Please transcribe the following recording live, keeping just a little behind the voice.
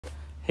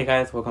Hey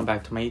guys, welcome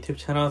back to my YouTube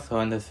channel. So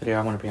in this video,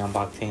 I'm going to be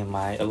unboxing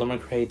my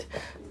illumicrate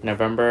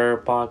November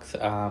box.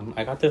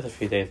 I got this a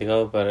few days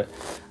ago, but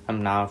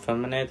I'm now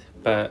filming it.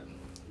 But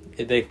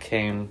it did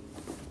came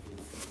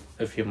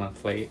a few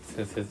months late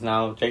since it's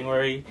now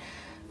January,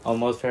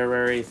 almost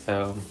February.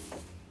 So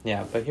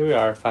yeah, but here we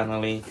are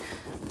finally.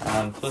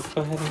 So let's go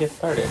ahead and get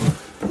started.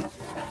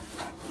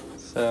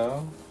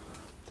 So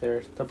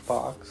there's the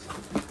box.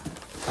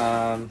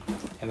 And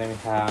then we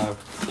have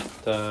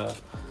the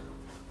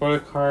spoiler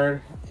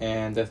card,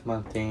 and this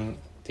month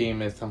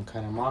theme is some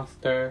kind of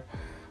monster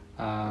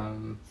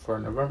for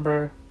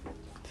November.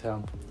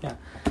 So yeah,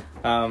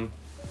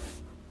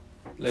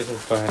 let's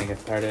just go ahead and get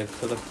started.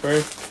 So the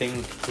first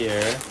thing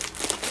here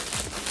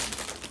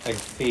I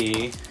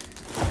see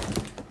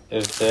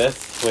is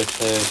this, which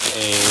is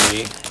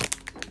a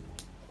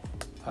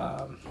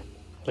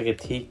like a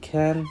tea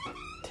can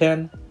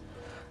tin.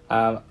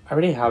 I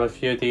already have a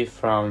few of these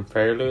from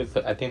Priory.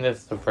 So I think this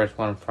is the first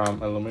one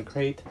from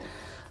illumicrate.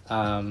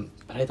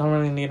 But I don't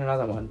really need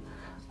another one.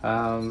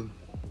 I'm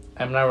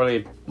not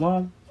really,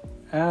 well,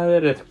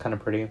 it is kind of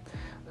pretty.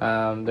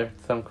 There's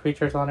some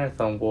creatures on it,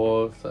 some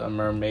wolves, a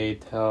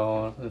mermaid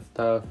tail and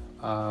stuff.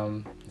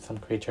 Some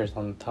creatures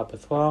on the top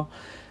as well.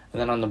 And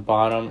then on the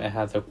bottom, it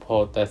has a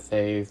quote that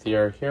says,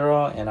 "You're a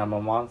hero and I'm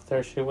a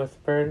monster," she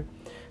whispered.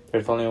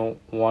 "There's only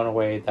one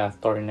way that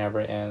story never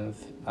ends,"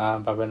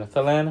 by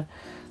penicillin.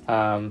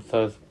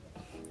 So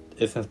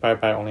it's inspired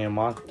by Only a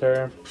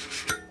Monster.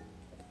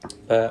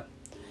 But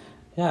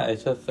yeah,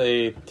 it's just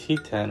a tea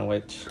tin,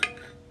 which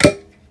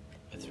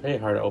it's very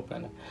hard to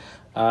open.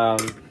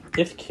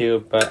 It's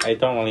cute, but I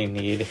don't really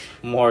need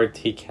more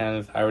tea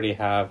cans. I already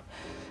have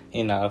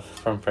enough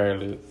from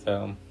Priory,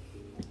 so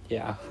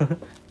yeah.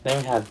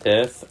 Then we have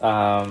this,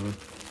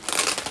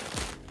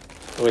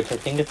 which I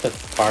think is a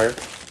scarf,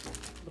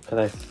 because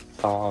I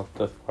saw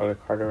the spoiler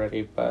card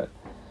already. But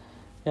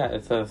yeah,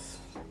 it's a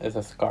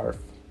scarf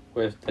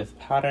with this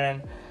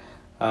pattern.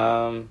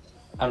 I'm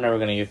never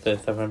gonna use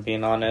this, if I'm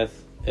being honest.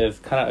 It's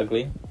kind of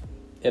ugly.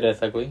 It is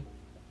ugly.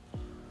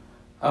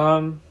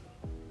 And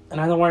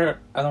I don't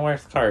wear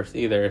scarves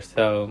either,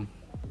 so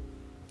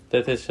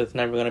this is just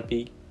never gonna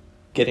be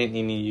getting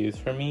any use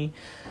for me.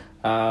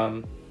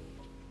 Yeah,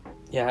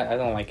 I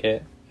don't like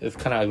it. It's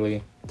kind of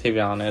ugly, to be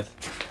honest.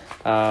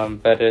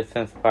 But it's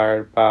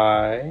inspired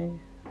by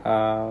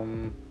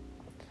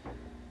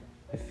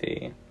let's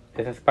see.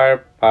 It's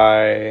inspired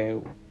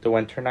by the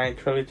Winternight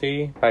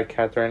Trilogy by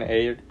Catherine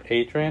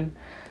Adrian.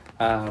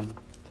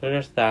 So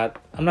there's that.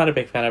 I'm not a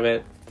big fan of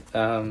it.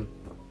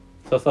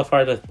 So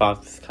far this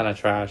box is kind of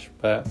trash,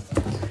 but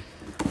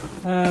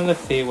let's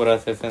see what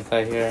else is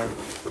inside here.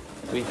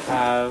 We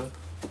have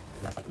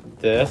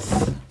this,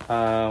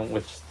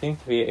 which seems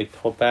to be a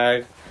tote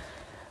bag.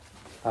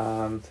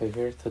 So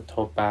here's the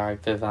tote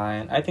bag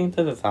design. I think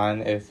the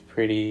design is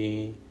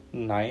pretty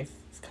nice.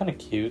 It's kind of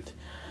cute.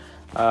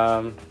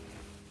 I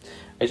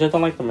just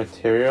don't like the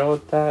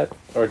material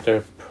or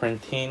the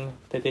printing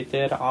that they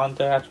did on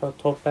the actual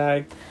tote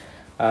bag.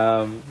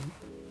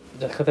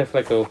 Just because I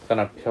feel like it was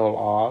gonna peel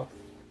off,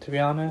 to be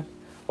honest,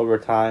 over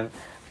time.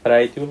 But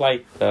I do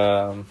like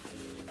the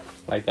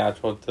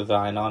actual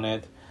design on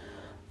it.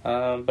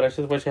 But I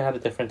just wish it had a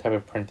different type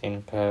of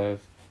printing, because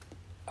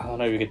I don't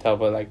know if you can tell,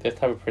 but like this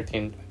type of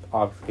printing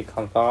obviously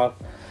comes off.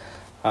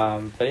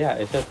 But yeah,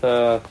 it's just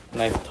a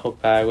nice tote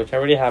bag, which I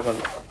already have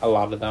a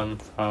lot of them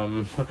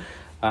from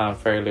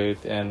Priory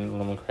and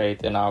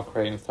illumicrate and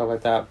illumicrate and stuff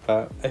like that.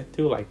 But I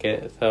do like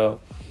it. So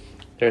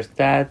there's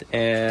that,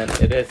 and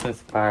it is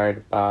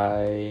inspired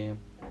by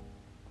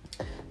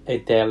a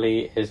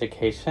daily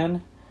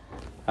education,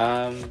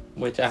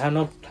 which I have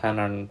no plan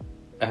on.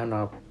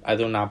 I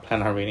do not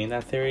plan on reading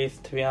that series,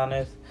 to be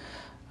honest.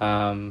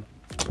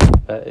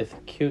 But it's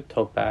a cute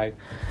tote bag.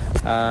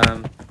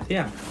 So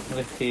yeah,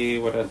 let's see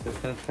what else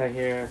is inside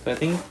here. So I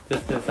think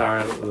this is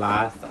our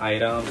last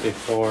item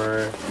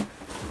before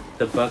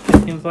the book,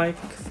 it seems like.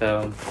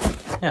 So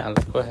yeah,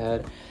 let's go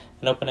ahead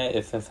and open it.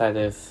 It's inside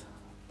this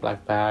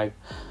black bag.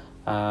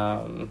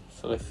 So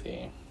let's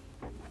see.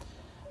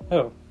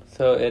 Oh,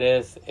 so it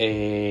is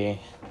a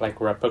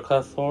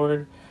replica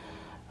sword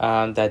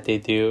that they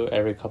do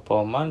every couple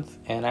of months,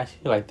 and I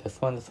actually like this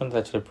one. This one's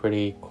actually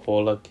pretty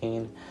cool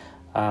looking.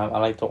 I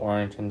like the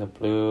orange and the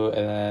blue,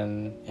 and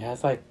then it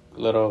has like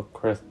little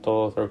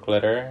crystals or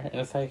glitter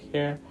inside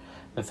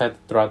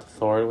throughout the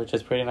sword, which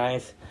is pretty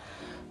nice.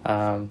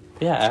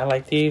 Yeah, I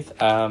like these.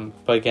 But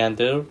again,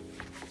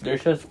 they're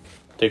just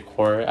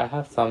decor. I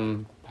have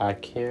some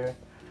back here.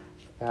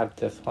 I have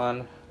this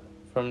one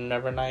from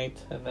Nevernight,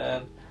 and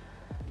then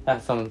I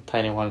have some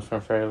tiny ones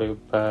from Priory.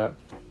 But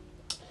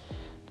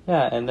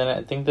yeah, and then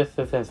I think this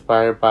is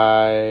inspired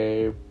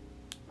by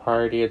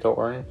Party at the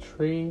Orange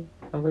Tree,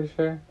 I'm pretty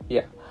sure.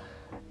 Yeah,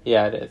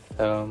 it is.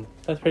 So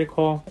that's pretty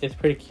cool. It's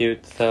pretty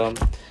cute. So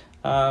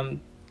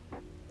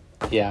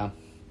yeah,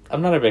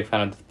 I'm not a big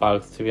fan of this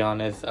box, to be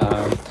honest.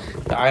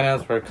 The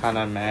items were kind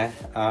of meh,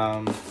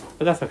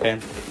 but that's okay.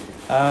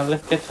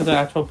 Let's get to the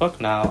actual book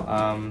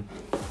now,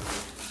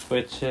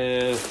 which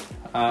is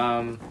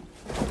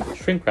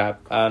shrink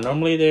wrap.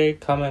 Normally they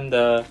come in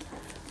the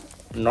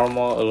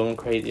normal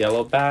illumicrate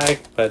yellow bag,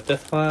 but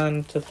this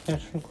one just in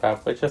shrink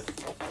wrap, which is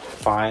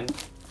fine.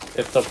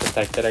 It's still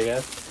protected, I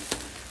guess.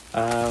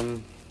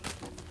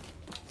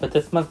 But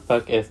this month's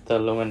book is The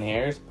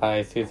Lumineers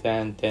by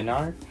Suzanne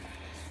Dinard.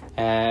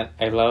 And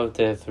I love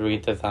this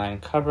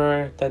redesigned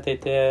cover that they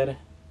did.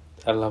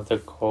 I love the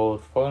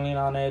gold foiling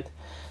on it.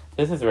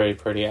 This is very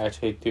pretty. I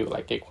actually do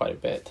like it quite a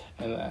bit.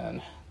 And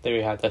then there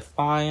we have the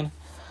spine.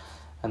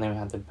 And then we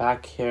have the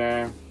back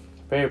here.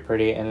 Very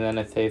pretty. And then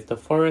it says, the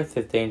forest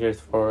is dangerous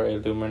for a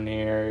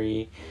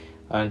luminary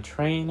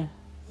untrained.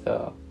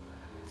 So,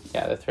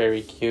 yeah, that's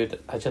very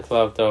cute. I just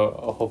love the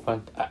whole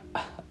bunch.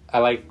 I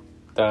like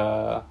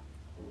the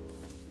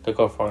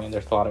gold foiling.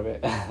 There's a lot of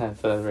it.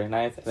 So that's very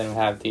nice. And then we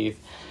have these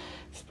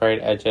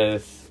sprayed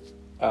edges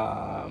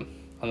on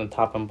the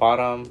top and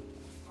bottom,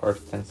 or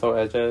stencil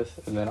edges,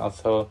 and then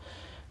also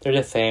they're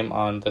the same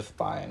on the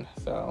spine,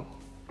 so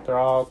they're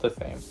all the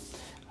same.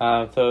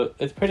 So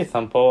it's pretty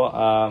simple,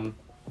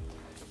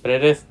 but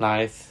it is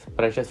nice.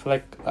 But I just feel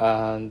like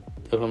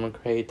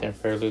illumicrate and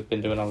Priory have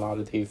been doing a lot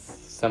of these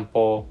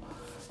simple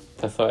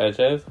stencil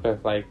edges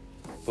with like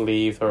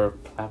leaves or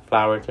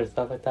flowers or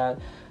stuff like that.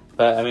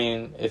 But I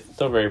mean, it's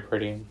still very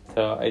pretty,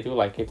 so I do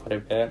like it quite a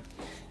bit.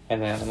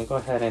 And then I'm gonna go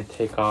ahead and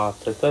take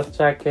off the dust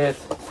jacket.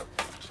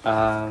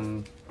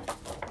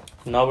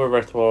 No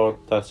reversible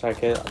dust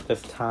jacket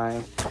this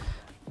time.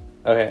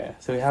 Okay,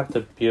 so we have the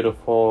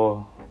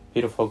beautiful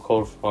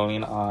gold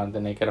foiling on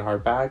the naked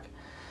hardback.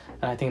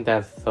 And I think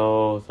that's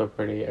so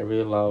pretty. I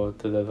really love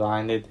the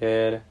design they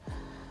did.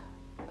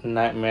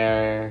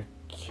 Nightmare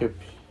Cube.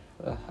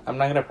 I'm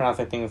not gonna pronounce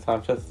anything, so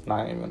I'm just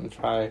not even gonna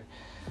try.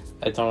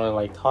 I don't really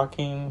like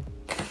talking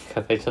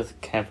because I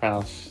just can't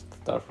pronounce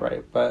stuff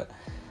right. But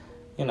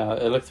you know,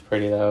 it looks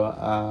pretty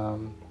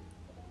though.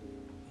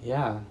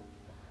 Yeah.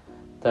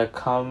 The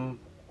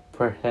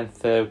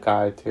comprehensive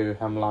guide to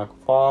Hemlock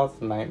Falls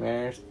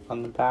Nightmares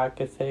on the back,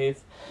 it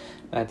says.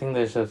 And I think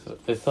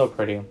it's so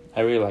pretty.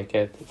 I really like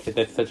it. They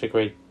did such a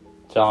great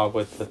job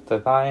with this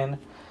design.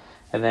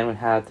 And then we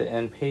have the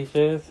end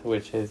pages,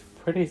 which is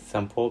pretty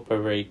simple but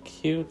very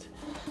cute.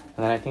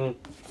 And then I think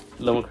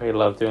illumicrate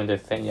love doing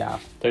this thing. Yeah,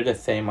 they're the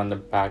same on the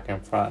back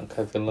and front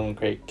because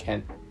illumicrate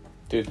can't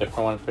do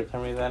different ones for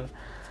some reason.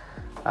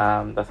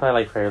 That's why I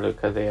like Priory,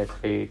 because they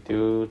actually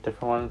do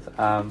different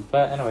ones.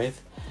 But anyways,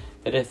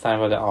 it is signed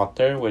by the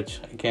author,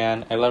 which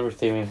again, I love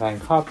receiving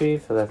signed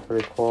copies, so that's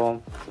pretty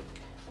cool.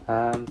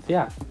 So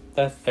yeah,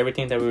 that's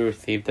everything that we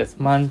received this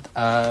month.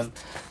 Let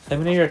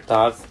me know your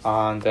thoughts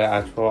on the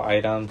actual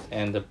items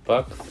and the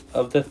books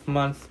of this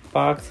month's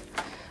box.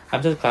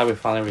 I'm just glad we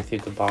finally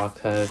received the box,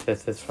 because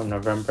this is from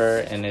November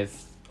and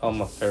it's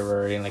almost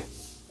February in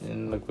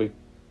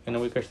a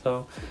week or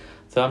so.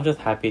 So I'm just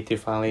happy to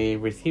finally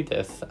receive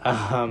this.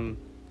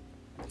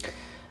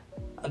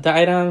 The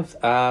items,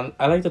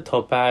 I like the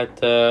tote bag.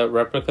 The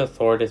replica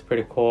sword is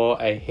pretty cool.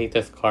 I hate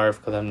the scarf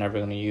because I'm never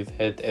going to use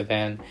it. And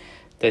then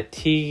the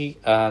tea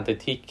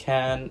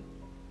can,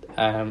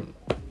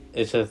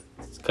 it's just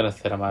going to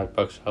sit on my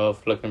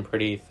bookshelf looking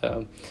pretty.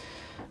 So,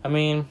 I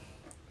mean,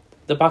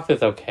 the box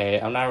is okay.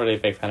 I'm not really a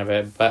big fan of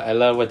it, but I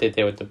love what they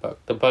did with the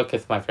book. The book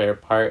is my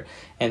favorite part,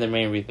 and the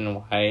main reason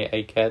why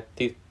I get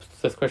these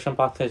subscription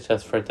boxes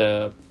just for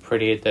the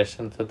pretty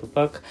additions to the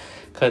book,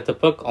 because the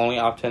book only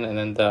option and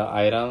then the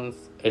items,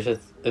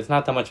 it's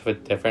not that much of a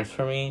difference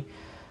for me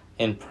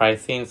in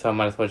pricing, so I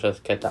might as well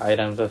just get the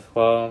items as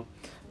well.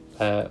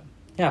 But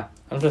yeah,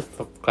 I'm just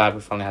glad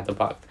we finally had the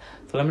box.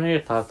 So let me know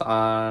your thoughts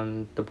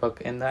on the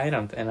book and the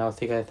items, and I'll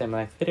see you guys in my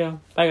next video.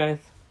 Bye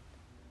guys.